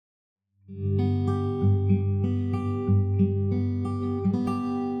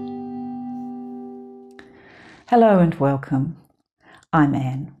Hello and welcome. I'm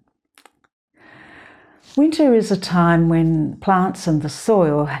Anne. Winter is a time when plants and the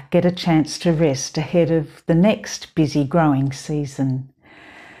soil get a chance to rest ahead of the next busy growing season.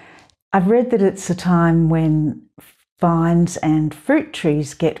 I've read that it's a time when vines and fruit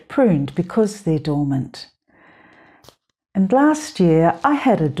trees get pruned because they're dormant. And last year I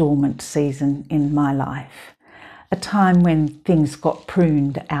had a dormant season in my life, a time when things got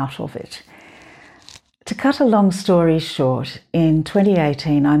pruned out of it. To cut a long story short, in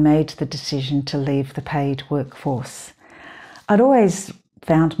 2018 I made the decision to leave the paid workforce. I'd always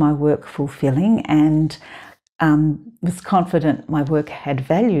found my work fulfilling and was confident my work had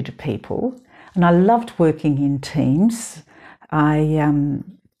value to people, and I loved working in teams. I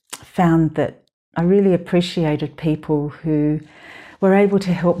found that I really appreciated people who were able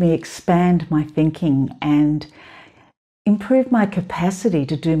to help me expand my thinking and improve my capacity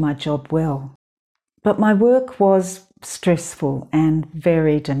to do my job well. But my work was stressful and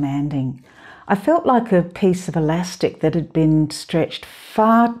very demanding. I felt like a piece of elastic that had been stretched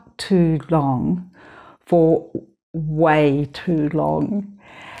far too long for way too long.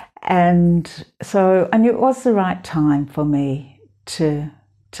 And so I knew it was the right time for me to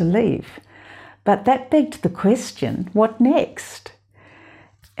leave. But that begged the question, what next?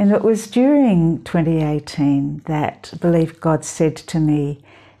 And it was during 2018 that I believe God said to me,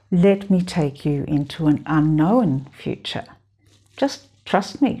 "Let me take you into an unknown future. Just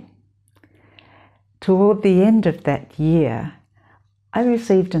trust me." Toward the end of that year, I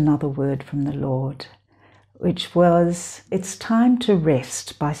received another word from the Lord, which was, "It's time to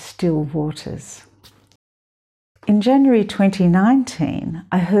rest by still waters." In January 2019,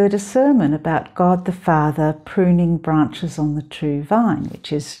 I heard a sermon about God the Father pruning branches on the true vine,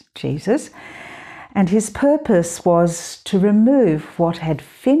 which is Jesus, and his purpose was to remove what had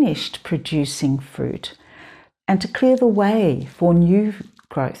finished producing fruit and to clear the way for new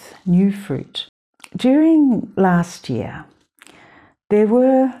growth, new fruit. During last year, there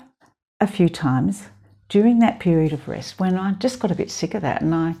were a few times during that period of rest when I just got a bit sick of that,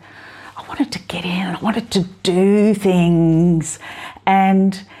 and I wanted to get in, I wanted to do things.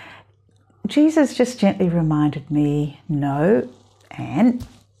 And Jesus just gently reminded me, "No, Anne,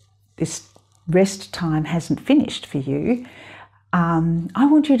 this rest time hasn't finished for you. I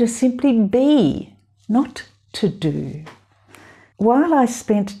want you to simply be, not to do." While I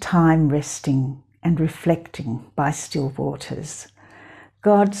spent time resting and reflecting by still waters,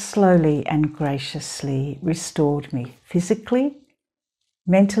 God slowly and graciously restored me physically,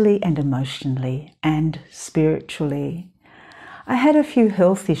 mentally and emotionally, and spiritually. I had a few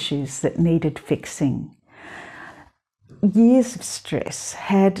health issues that needed fixing. Years of stress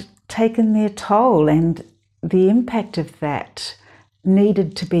had taken their toll, and the impact of that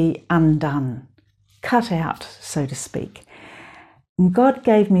needed to be undone, cut out, so to speak. And God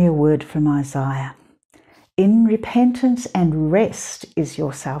gave me a word from Isaiah. "In repentance and rest is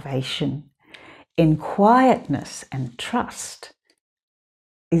your salvation. In quietness and trust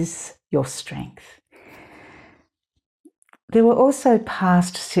is your strength." There were also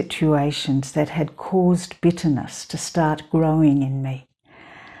past situations that had caused bitterness to start growing in me.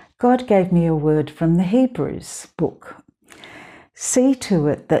 God gave me a word from the Hebrews book. "See to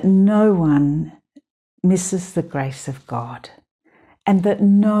it that no one misses the grace of God, and that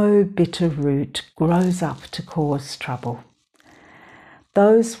no bitter root grows up to cause trouble."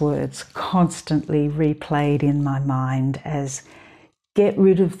 Those words constantly replayed in my mind as, get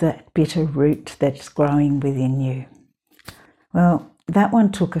rid of that bitter root that's growing within you. Well, that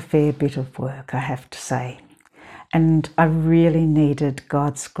one took a fair bit of work, I have to say. And I really needed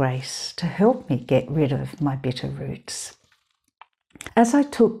God's grace to help me get rid of my bitter roots. As I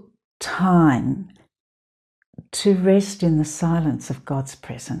took time to rest in the silence of God's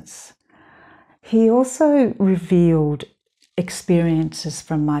presence, He also revealed experiences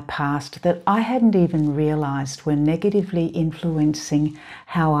from my past that I hadn't even realized were negatively influencing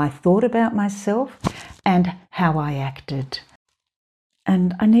how I thought about myself and how I acted.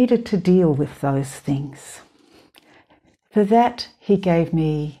 And I needed to deal with those things. For that, He gave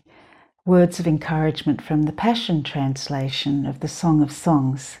me words of encouragement from the Passion Translation of the Song of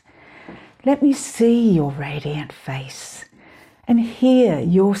Songs. "Let me see your radiant face and hear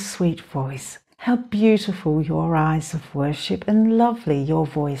your sweet voice. How beautiful your eyes of worship and lovely your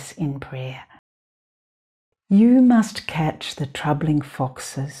voice in prayer. You must catch the troubling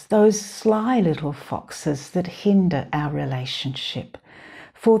foxes, those sly little foxes that hinder our relationship,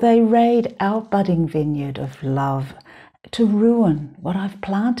 for they raid our budding vineyard of love to ruin what I've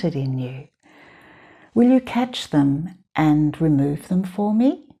planted in you. Will you catch them and remove them for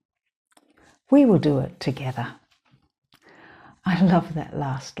me? We will do it together. I love that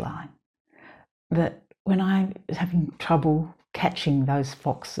last line, that when I'm having trouble catching those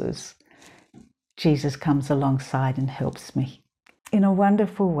foxes, Jesus comes alongside and helps me. In a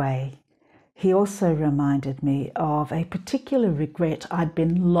wonderful way, he also reminded me of a particular regret I'd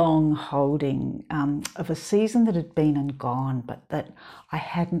been long holding, of a season that had been and gone, but that I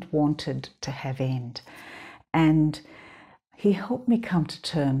hadn't wanted to have end. And he helped me come to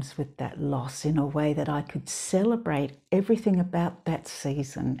terms with that loss in a way that I could celebrate everything about that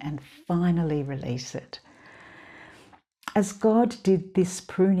season and finally release it. As God did this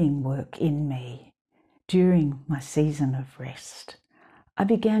pruning work in me during my season of rest, I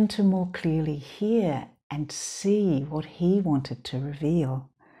began to more clearly hear and see what he wanted to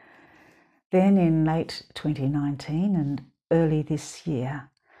reveal. Then in late 2019 and early this year,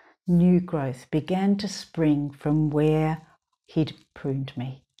 new growth began to spring from where he'd pruned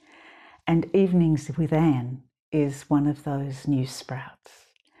me. And Evenings with Anne is one of those new sprouts.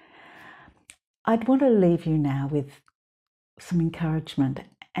 I'd want to leave you now with some encouragement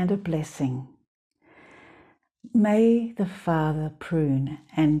and a blessing. May the Father prune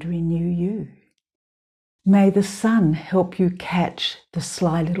and renew you. May the Son help you catch the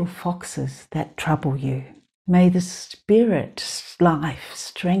sly little foxes that trouble you. May the Spirit's life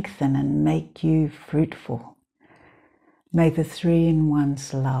strengthen and make you fruitful. May the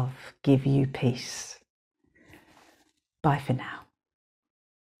Three-in-One's love give you peace. Bye for now.